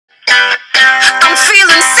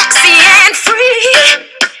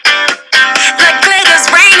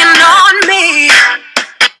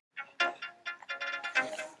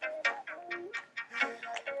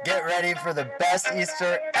for the best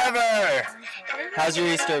Easter ever! How's your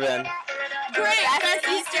Easter been? Great! Best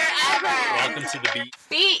Easter ever! Welcome to the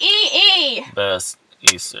B.E.E. Best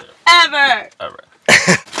Easter ever!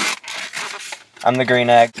 I'm the green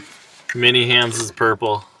egg. Mini Hands is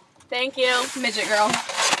purple. Thank you, midget girl.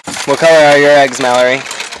 What color are your eggs, Mallory?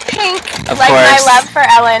 Pink, of like course. my love for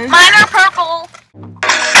Ellen. Mine are purple.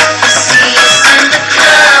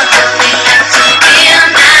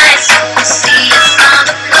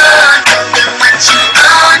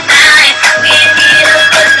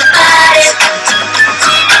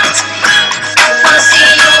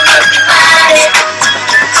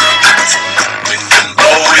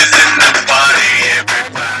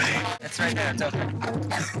 It's right there, it's okay.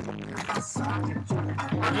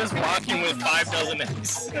 We're just walking with 5 dozen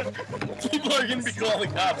eggs. People are gonna be calling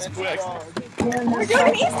the cops quick. We're doing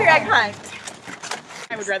an Easter egg hunt.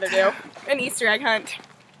 I would rather do an Easter egg hunt.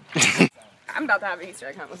 I'm about to have an Easter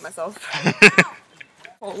egg hunt with myself.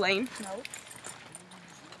 Whole lane. No.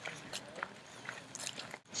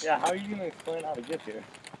 Yeah, how are you gonna explain how to get here?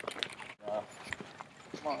 Come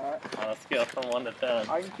on, alright. On a scale from 1 to 10.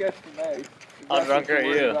 I can catch some eggs. How drunk are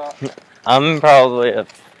you? I'm probably a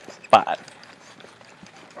 5.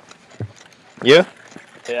 You?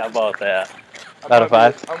 Yeah, about that. About a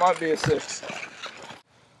 5? I might be a 6.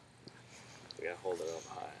 You gotta hold it up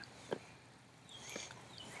high.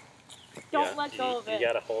 Don't let go of it. You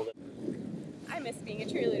gotta hold it. I miss being a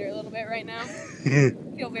cheerleader a little bit right now.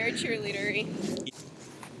 Feel very cheerleadery.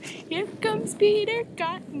 Here comes Peter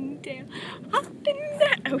Cottontail, up and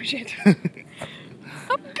down. Oh shit.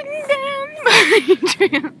 Up and down my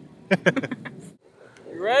trail.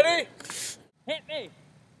 You ready? Hit me.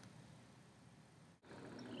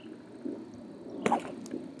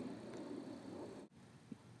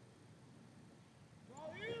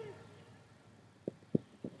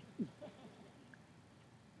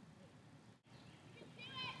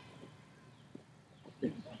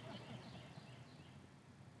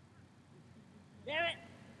 Damn it!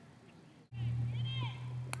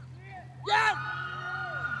 Yes!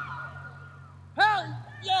 Hell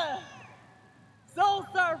yeah! Soul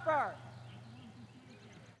Surfer!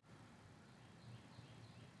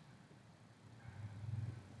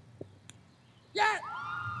 Yes!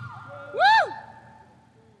 Woo!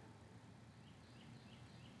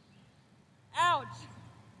 Ouch!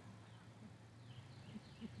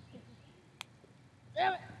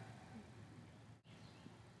 Damn it!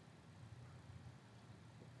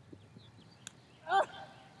 Oh.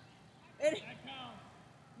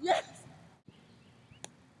 Yes!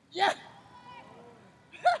 Yes!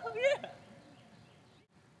 Hell yeah!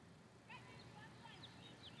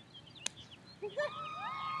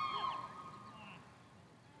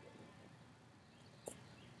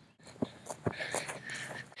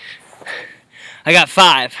 I got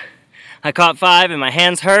 5. I caught 5 and my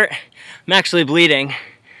hands hurt. I'm actually bleeding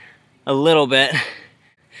a little bit.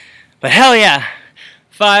 But hell yeah,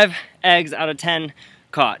 5 eggs out of 10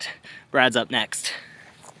 caught. Brad's up next.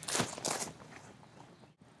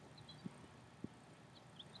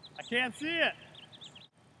 I can't see it.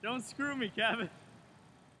 Don't screw me, Kevin.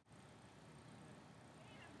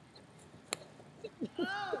 It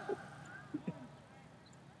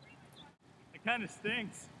kind of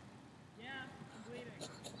stinks. Yeah, I'm bleeding.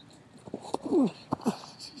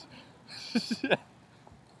 It's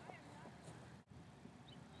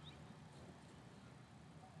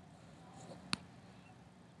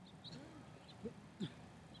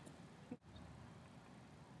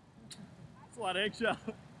a lot of eggshell.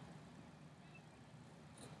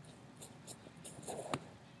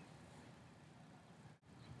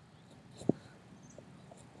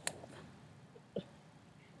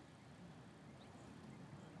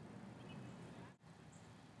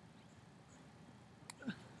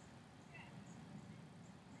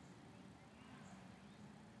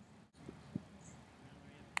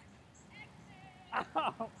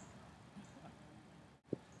 Ow.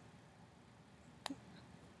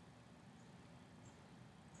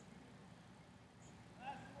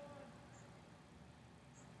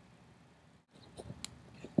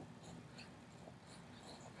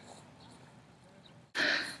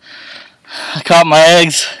 I caught my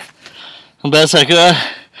eggs the best I could.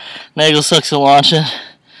 Nagel sucks at launching.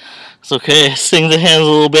 It's okay, it stings the hands a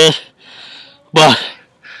little bit, but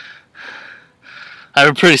I have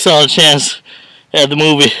a pretty solid chance at the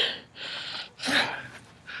movie.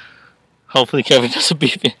 Hopefully Kevin doesn't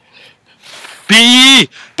beat me. B.E.E.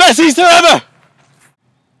 Best Easter ever!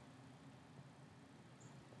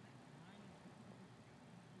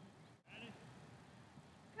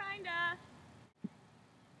 Kinda.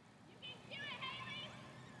 You can do it, Haley!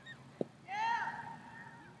 Yeah!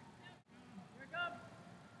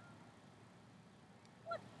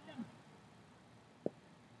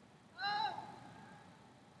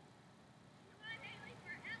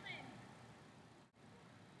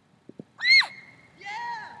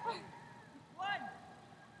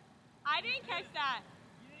 touch that.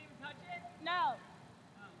 You didn't even touch it? No.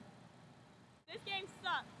 This game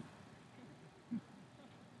sucks.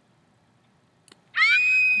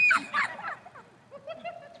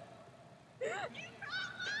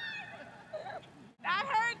 That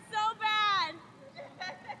hurt so bad.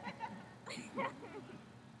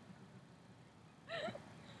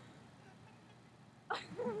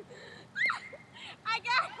 I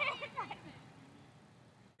got it.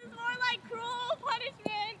 This is more like cruel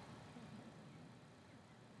punishment.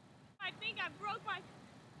 I think I broke my...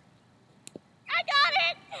 I got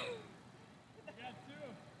it! You got two.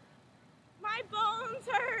 My bones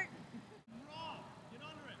hurt. Raw. Get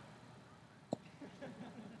under it.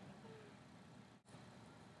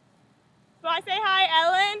 So I say hi,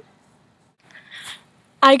 Ellen?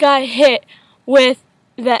 I got hit with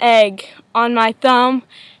the egg on my thumb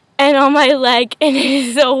and on my leg, and it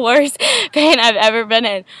is the worst pain I've ever been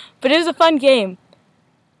in. But it was a fun game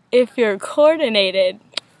if you're coordinated.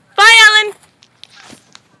 Bye, Ellen!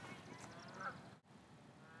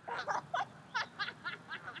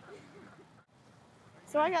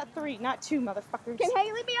 So I got 3, not 2, motherfuckers. Can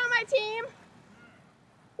Haley be on my team?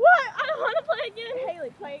 What? I don't want to play again.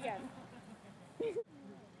 Haley, play again.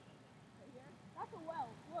 That's a well.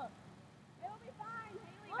 Look. It'll be fine,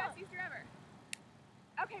 Haley. Best Easter ever.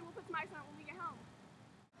 Okay, we'll put some ice on it when we get home.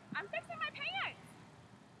 I'm fixing my pants.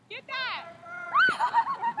 Get that.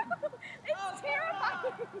 It's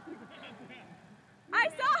terrifying. I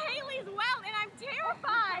saw Haley's welt and I'm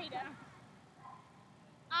terrified.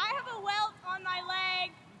 I have a welt on my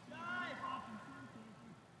leg.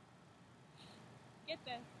 Get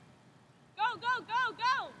this. Go, go, go,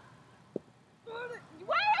 go.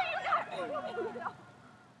 Wait!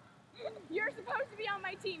 You're supposed to be on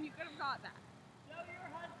my team. You could have got that. Show your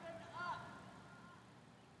husband up.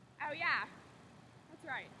 Oh, yeah. That's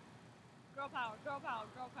right. Girl power, girl power,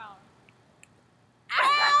 girl power.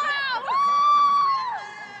 Ow!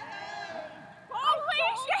 Holy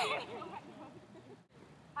shit!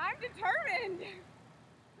 I'm determined.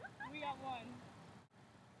 We got 1.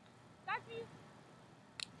 That's you.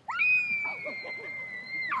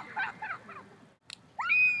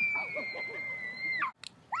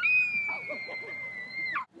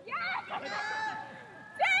 Yes!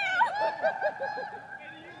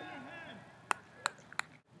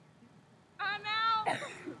 I'm out.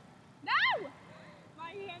 No!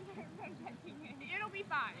 My hands are protecting me. It'll be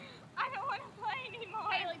fine. I don't want to play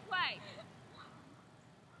anymore. Haley, play.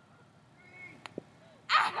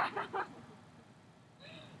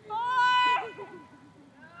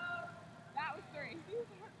 That was 3.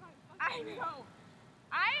 I know.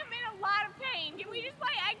 I am in a lot of pain. Can we just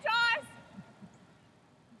play egg toss?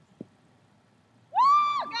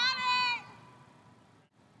 Woo! Got it!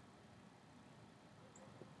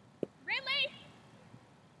 Ridley!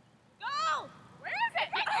 Go! Where is it?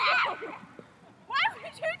 Why would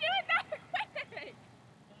you do it that quick?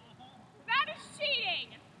 That is cheating.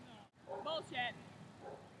 Bullshit.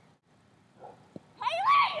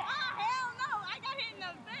 Haley! Oh, hell no! I got hit in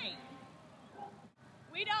the face.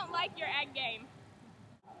 We don't like your egg game.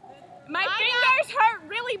 My fingers hurt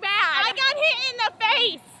really bad. I got hit in the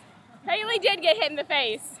face. Haley did get hit in the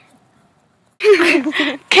face.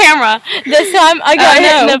 Camera. This time I got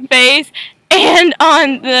hit in the face and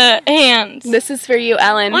on the hands. This is for you,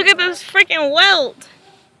 Ellen. Look at this freaking welt.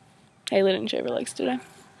 Haley didn't shave her legs today.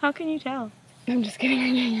 How can you tell? I'm just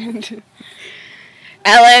kidding.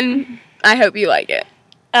 Ellen, I hope you like it.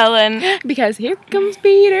 Ellen. Because here comes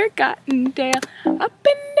Peter Cottontail, up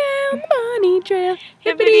and down the bunny trail.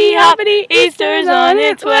 Hippity hoppity, Easter's on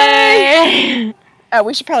its way. Oh,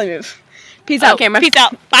 we should probably move. Peace out, camera. Peace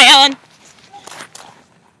out. Bye, Ellen.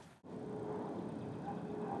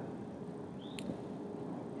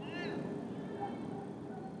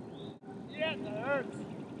 Yeah, that hurts.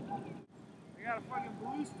 I got a fucking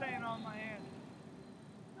blue stain on my hand.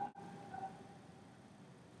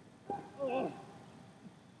 Oh.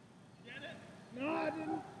 Get it? No, I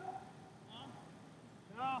didn't. Huh?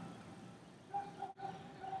 No.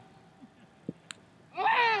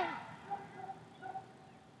 Ah!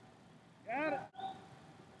 Got it.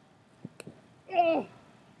 Oh.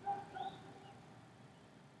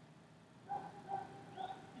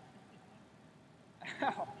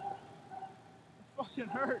 Ow. It fucking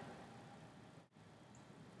hurt.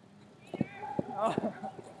 Oh.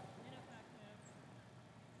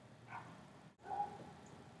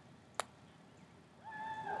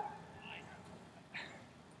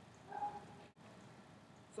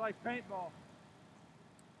 It's like paintball.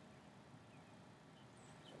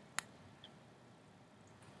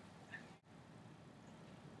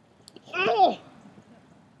 Oh!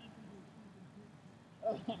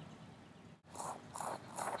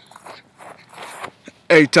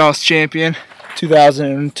 egg toss champion,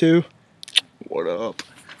 2002. What up?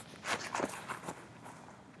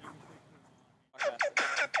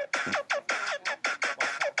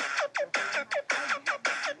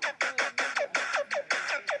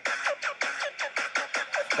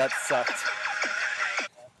 That sucked.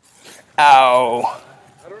 Ow.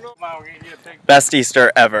 Best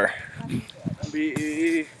Easter ever.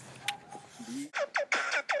 B.E.E.